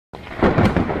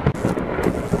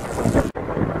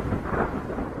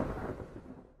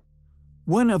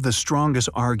One of the strongest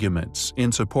arguments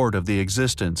in support of the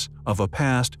existence of a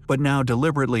past but now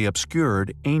deliberately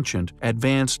obscured, ancient,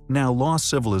 advanced, now lost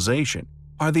civilization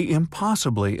are the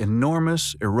impossibly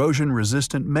enormous,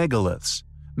 erosion-resistant megaliths,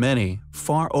 many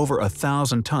far over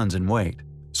 1,000 tons in weight,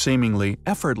 seemingly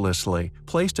effortlessly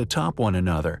placed atop one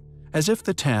another, as if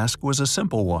the task was a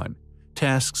simple one,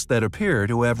 tasks that appear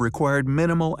to have required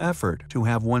minimal effort to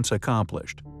have once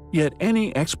accomplished. Yet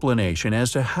any explanation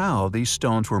as to how these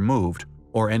stones were moved,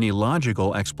 or any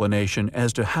logical explanation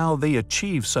as to how they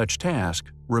achieved such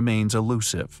task, remains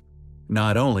elusive.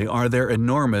 Not only are there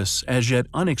enormous, as yet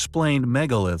unexplained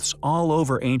megaliths all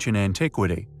over ancient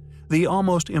antiquity, the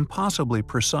almost impossibly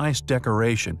precise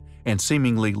decoration and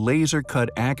seemingly laser-cut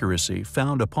accuracy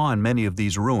found upon many of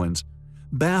these ruins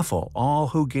baffle all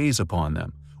who gaze upon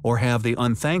them or have the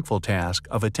unthankful task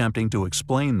of attempting to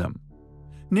explain them.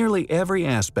 Nearly every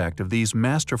aspect of these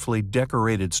masterfully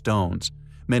decorated stones,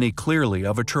 many clearly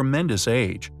of a tremendous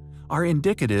age, are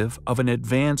indicative of an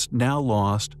advanced, now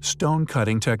lost,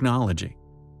 stone-cutting technology.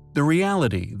 The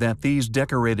reality that these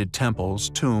decorated temples,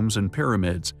 tombs, and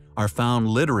pyramids are found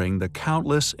littering the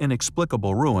countless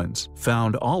inexplicable ruins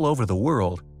found all over the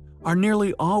world are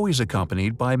nearly always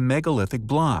accompanied by megalithic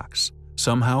blocks,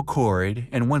 somehow quarried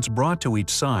and once brought to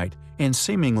each site and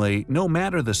seemingly, no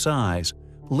matter the size,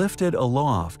 lifted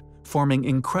aloft, forming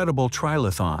incredible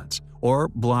trilithons, or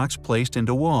blocks placed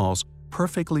into walls,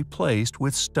 perfectly placed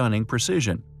with stunning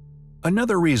precision.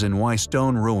 Another reason why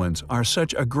stone ruins are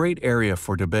such a great area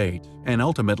for debate, and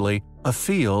ultimately a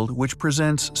field which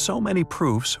presents so many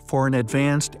proofs for an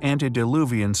advanced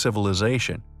antediluvian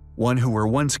civilization, one who were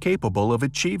once capable of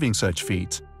achieving such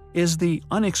feats, is the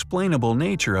unexplainable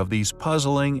nature of these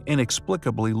puzzling,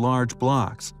 inexplicably large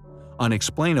blocks.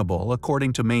 Unexplainable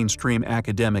according to mainstream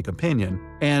academic opinion,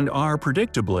 and are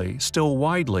predictably still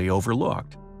widely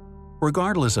overlooked.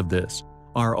 Regardless of this,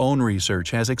 our own research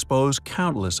has exposed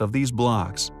countless of these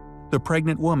blocks. The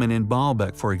pregnant woman in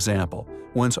Baalbek, for example,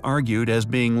 once argued as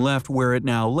being left where it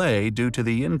now lay due to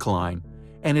the incline,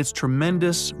 and its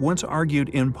tremendous, once argued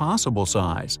impossible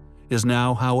size, is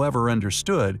now, however,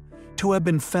 understood to have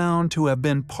been found to have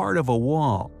been part of a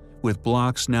wall, with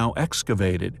blocks now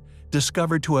excavated,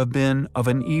 discovered to have been of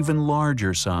an even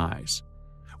larger size.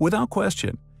 Without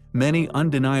question, many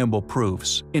undeniable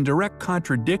proofs, in direct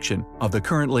contradiction of the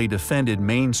currently defended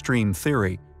mainstream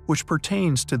theory, which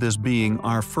pertains to this being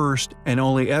our first and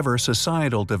only ever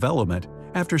societal development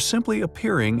after simply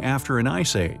appearing after an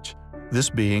ice age, this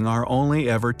being our only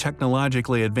ever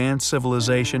technologically advanced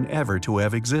civilization ever to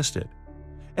have existed.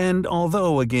 And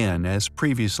although, again, as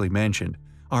previously mentioned,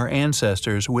 our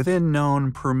ancestors within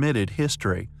known permitted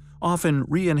history often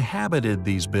re-inhabited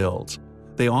these builds,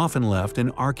 they often left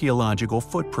an archaeological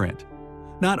footprint,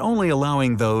 not only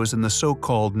allowing those in the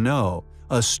so-called know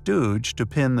a stooge to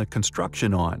pin the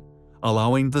construction on,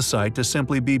 allowing the site to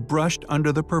simply be brushed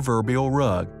under the proverbial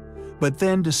rug, but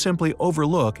then to simply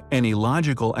overlook any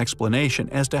logical explanation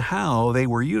as to how they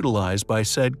were utilized by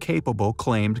said capable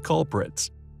claimed culprits.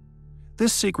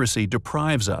 This secrecy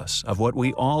deprives us of what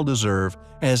we all deserve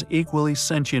as equally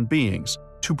sentient beings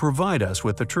to provide us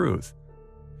with the truth.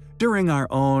 During our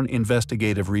own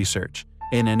investigative research,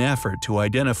 in an effort to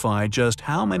identify just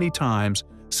how many times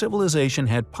civilization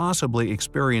had possibly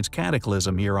experienced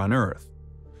cataclysm here on Earth,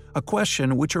 a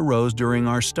question which arose during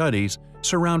our studies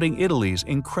surrounding Italy's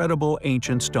incredible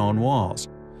ancient stone walls,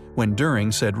 when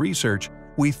during said research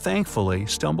we thankfully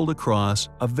stumbled across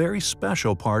a very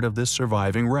special part of this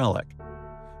surviving relic.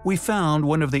 We found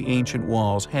one of the ancient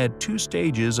walls had two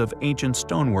stages of ancient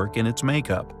stonework in its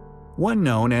makeup, one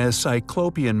known as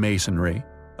Cyclopean masonry.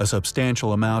 A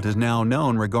substantial amount is now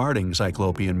known regarding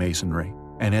Cyclopean masonry,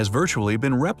 and has virtually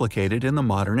been replicated in the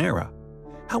modern era.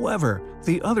 However,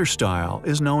 the other style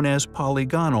is known as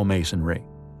polygonal masonry,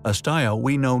 a style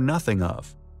we know nothing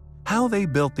of. How they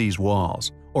built these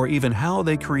walls, or even how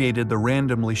they created the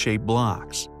randomly shaped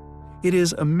blocks. It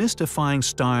is a mystifying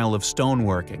style of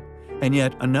stoneworking, and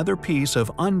yet another piece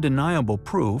of undeniable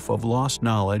proof of lost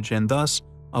knowledge and thus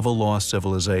of a lost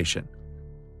civilization.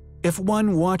 If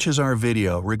one watches our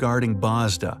video regarding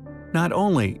Bosda, not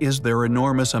only is there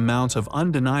enormous amounts of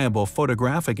undeniable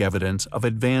photographic evidence of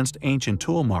advanced ancient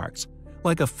tool marks,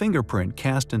 like a fingerprint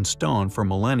cast in stone for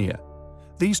millennia,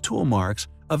 these tool marks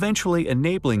eventually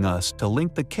enabling us to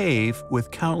link the cave with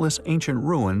countless ancient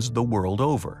ruins the world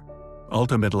over.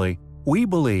 Ultimately, we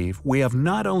believe we have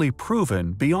not only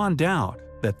proven beyond doubt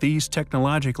that these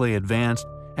technologically advanced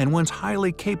and once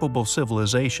highly capable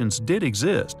civilizations did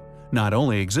exist, not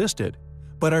only existed,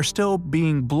 but are still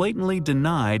being blatantly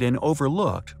denied and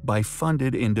overlooked by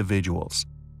funded individuals.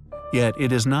 Yet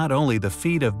it is not only the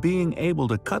feat of being able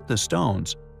to cut the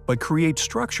stones, but create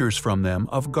structures from them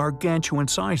of gargantuan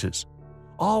sizes,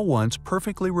 all once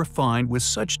perfectly refined with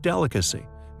such delicacy,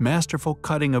 masterful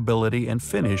cutting ability and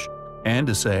finish, and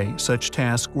to say such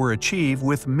tasks were achieved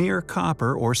with mere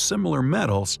copper or similar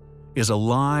metals is a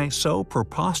lie so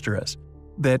preposterous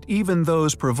that even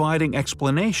those providing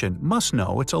explanation must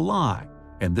know it's a lie,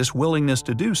 and this willingness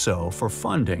to do so for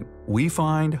funding we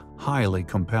find highly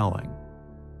compelling.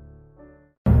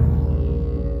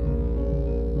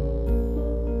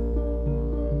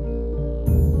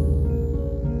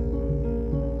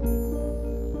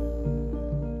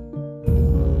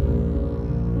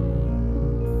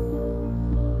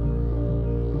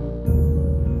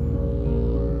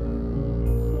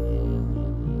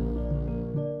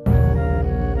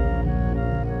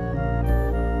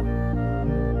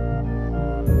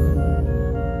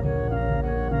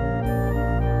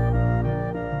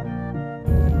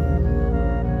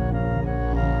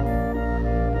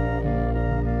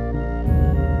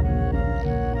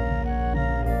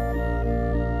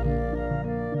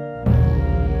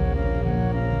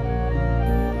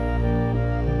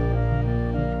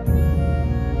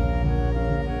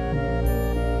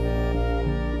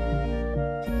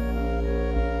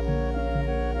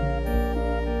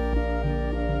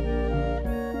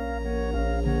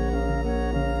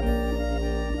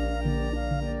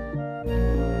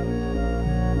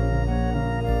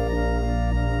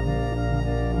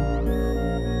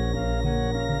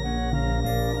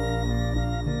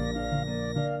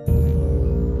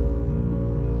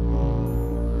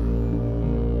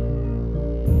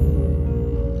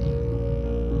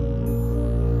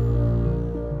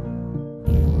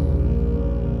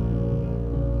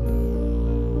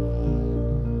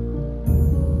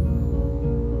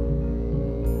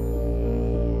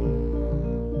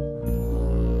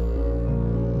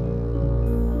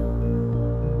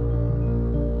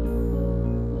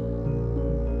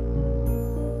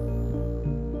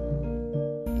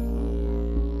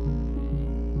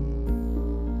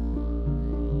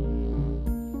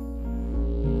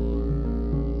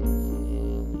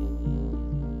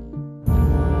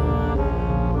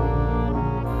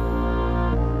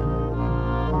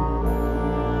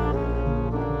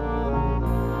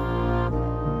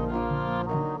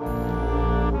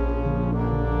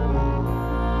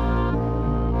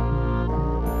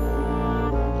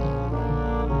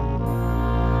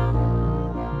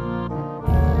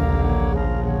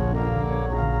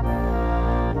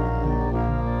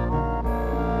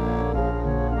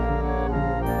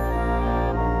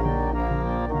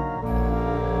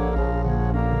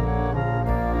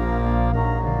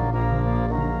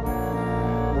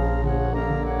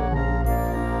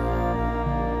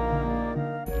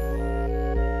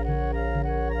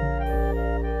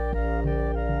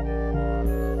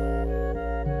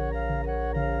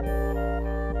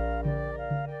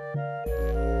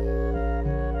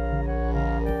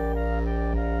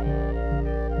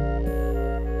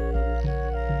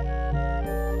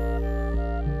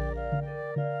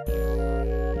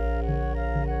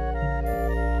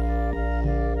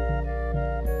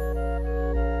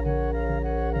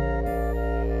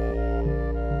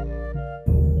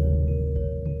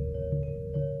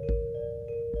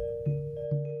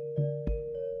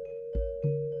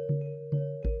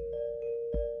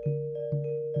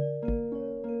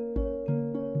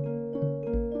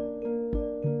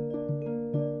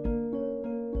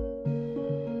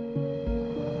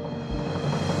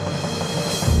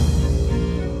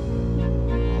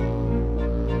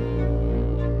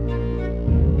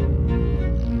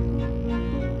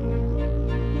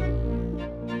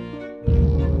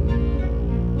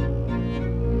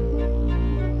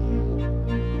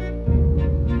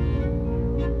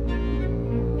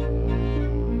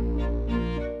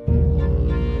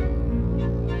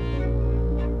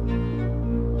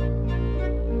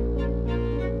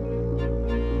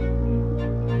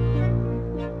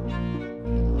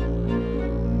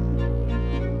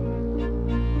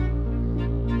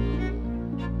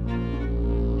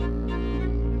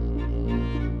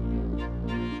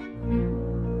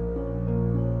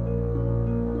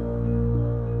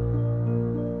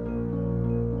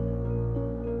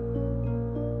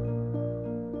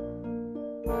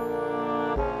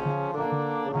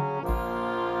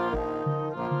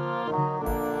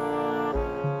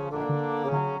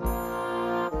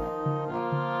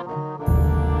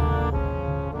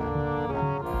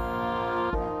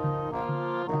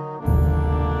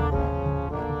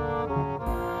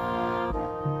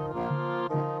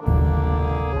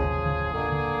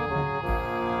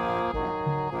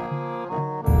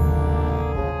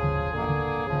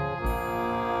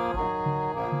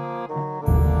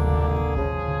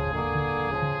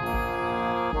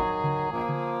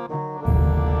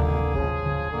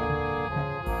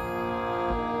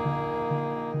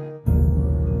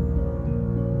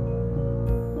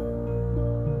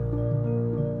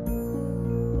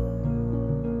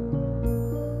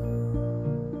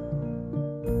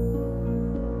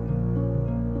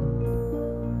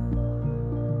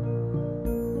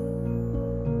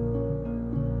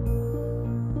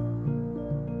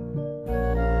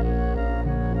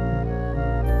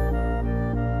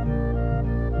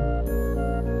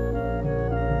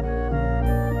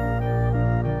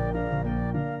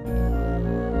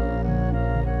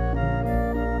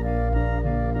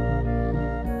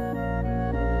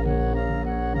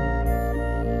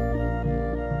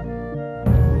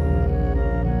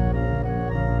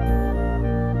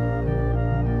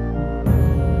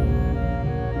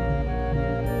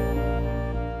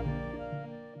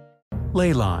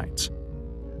 Ley lines.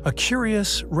 A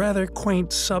curious, rather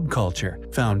quaint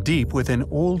subculture found deep within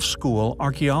old-school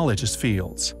archaeologist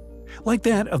fields. Like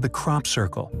that of the crop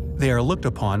circle, they are looked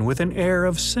upon with an air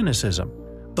of cynicism.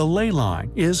 The ley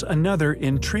line is another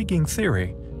intriguing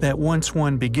theory that once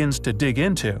one begins to dig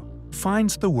into,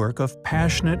 finds the work of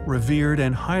passionate, revered,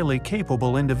 and highly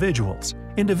capable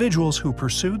individuals who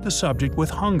pursued the subject with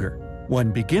hunger.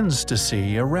 One begins to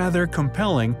see a rather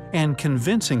compelling and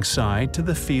convincing side to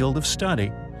the field of study,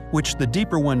 which the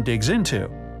deeper one digs into,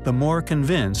 the more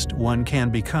convinced one can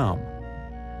become.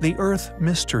 The Earth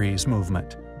Mysteries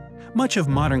movement. Much of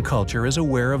modern culture is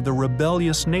aware of the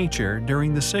rebellious nature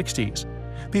during the 60s.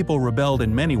 People rebelled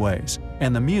in many ways,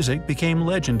 and the music became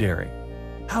legendary.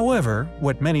 However,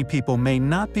 what many people may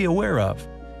not be aware of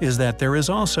is that there is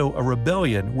also a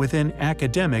rebellion within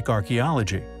academic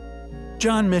archaeology.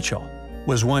 John Mitchell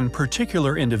was one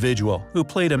particular individual who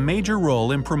played a major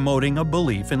role in promoting a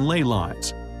belief in ley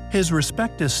lines. His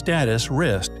respected status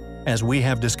risked, as we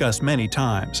have discussed many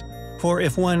times, for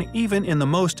if one even in the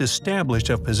most established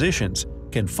of positions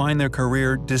can find their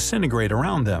career disintegrate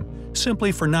around them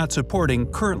simply for not supporting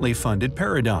currently funded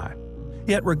paradigm.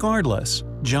 Yet regardless,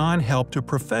 John helped to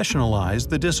professionalize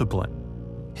the discipline.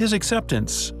 His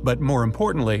acceptance, but more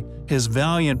importantly, his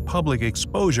valiant public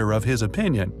exposure of his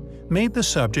opinion, made the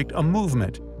subject a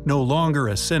movement, no longer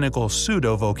a cynical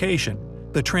pseudo-vocation.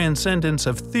 The transcendence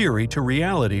of theory to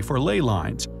reality for ley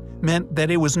lines meant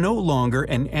that it was no longer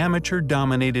an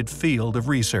amateur-dominated field of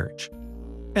research.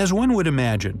 As one would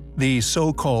imagine, these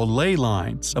so-called ley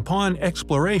lines, upon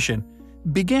exploration,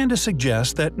 began to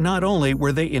suggest that not only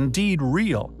were they indeed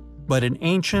real, but an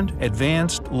ancient,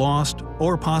 advanced, lost,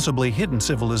 or possibly hidden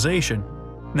civilization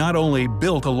not only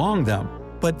built along them,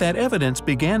 but that evidence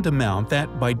began to mount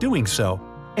that, by doing so,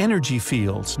 energy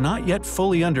fields not yet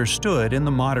fully understood in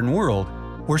the modern world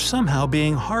were somehow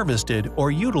being harvested or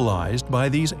utilized by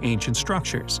these ancient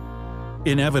structures.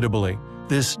 Inevitably,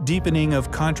 this deepening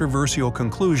of controversial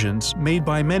conclusions made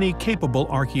by many capable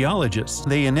archaeologists,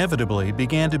 they inevitably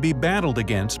began to be battled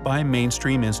against by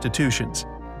mainstream institutions.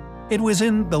 It was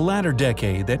in the latter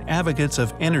decade that advocates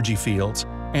of energy fields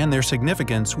and their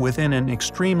significance within an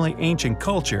extremely ancient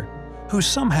culture, who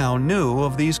somehow knew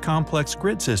of these complex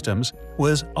grid systems,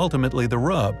 was ultimately the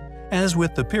rub, as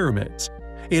with the pyramids.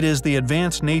 It is the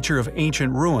advanced nature of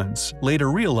ancient ruins,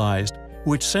 later realized,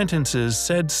 which sentences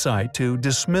said site to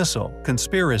dismissal,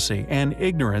 conspiracy, and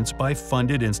ignorance by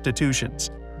funded institutions.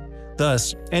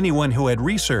 Thus, anyone who had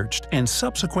researched and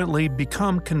subsequently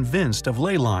become convinced of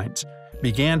ley lines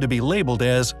began to be labeled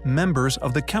as members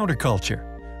of the counterculture,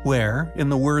 where, in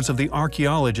the words of the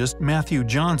archaeologist Matthew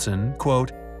Johnson,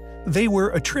 quote, "they were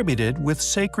attributed with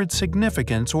sacred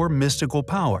significance or mystical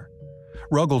power."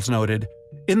 Ruggles noted,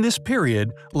 "In this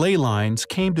period, ley lines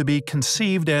came to be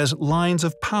conceived as lines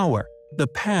of power, the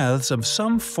paths of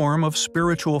some form of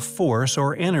spiritual force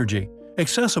or energy,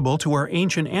 accessible to our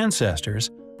ancient ancestors,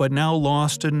 but now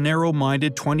lost to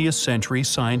narrow-minded 20th century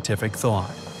scientific thought."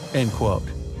 End quote.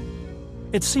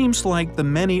 It seems like the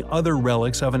many other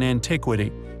relics of an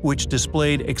antiquity, which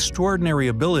displayed extraordinary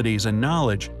abilities and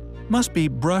knowledge, must be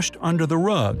brushed under the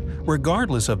rug,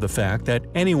 regardless of the fact that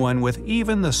anyone with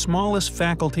even the smallest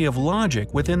faculty of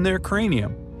logic within their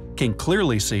cranium can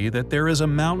clearly see that there is a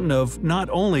mountain of not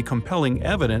only compelling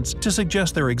evidence to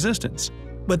suggest their existence,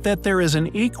 but that there is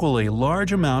an equally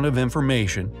large amount of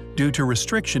information, due to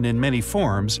restriction in many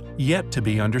forms, yet to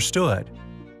be understood.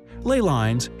 Ley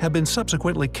lines have been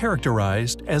subsequently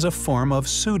characterized as a form of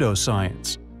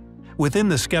pseudoscience. Within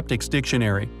the Skeptics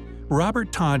Dictionary,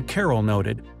 Robert Todd Carroll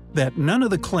noted that none of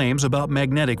the claims about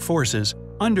magnetic forces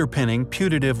underpinning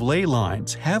putative ley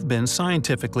lines have been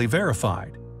scientifically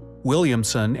verified.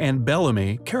 Williamson and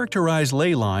Bellamy characterize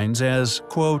ley lines as,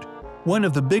 quote, "one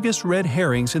of the biggest red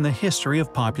herrings in the history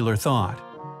of popular thought."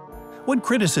 One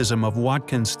criticism of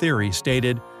Watkins' theory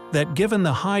stated that given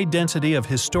the high density of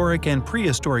historic and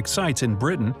prehistoric sites in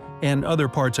Britain and other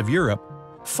parts of Europe,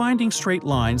 finding straight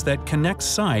lines that connect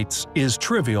sites is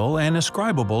trivial and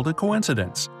ascribable to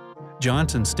coincidence.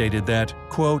 Johnson stated that,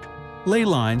 quote, "ley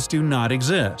lines do not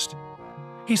exist."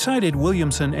 He cited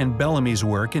Williamson and Bellamy's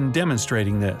work in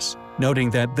demonstrating this,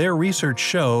 noting that their research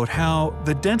showed how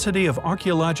the density of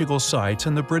archaeological sites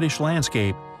in the British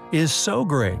landscape is so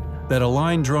great that a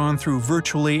line drawn through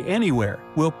virtually anywhere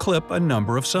will clip a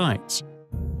number of sites.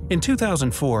 In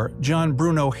 2004, John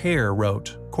Bruno Hare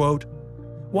wrote, quote,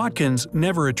 "Watkins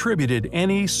never attributed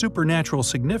any supernatural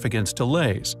significance to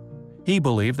leys. He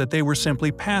believed that they were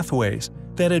simply pathways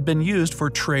that had been used for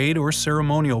trade or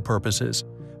ceremonial purposes,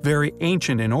 very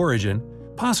ancient in origin,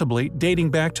 possibly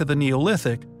dating back to the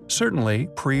Neolithic, certainly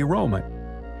pre-Roman.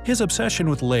 His obsession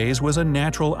with lays was a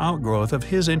natural outgrowth of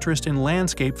his interest in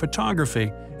landscape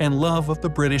photography and love of the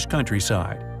British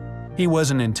countryside. He was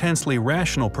an intensely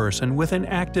rational person with an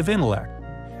active intellect,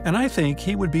 and I think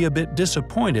he would be a bit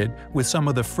disappointed with some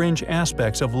of the fringe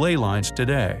aspects of ley lines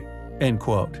today." End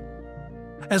quote.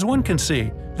 As one can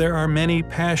see, there are many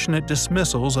passionate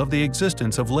dismissals of the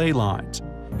existence of ley lines,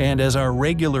 and as our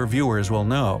regular viewers will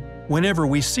know, whenever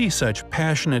we see such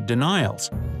passionate denials,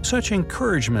 such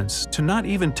encouragements to not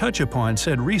even touch upon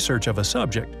said research of a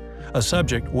subject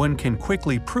one can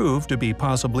quickly prove to be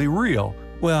possibly real,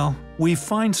 well, we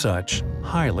find such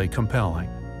highly compelling.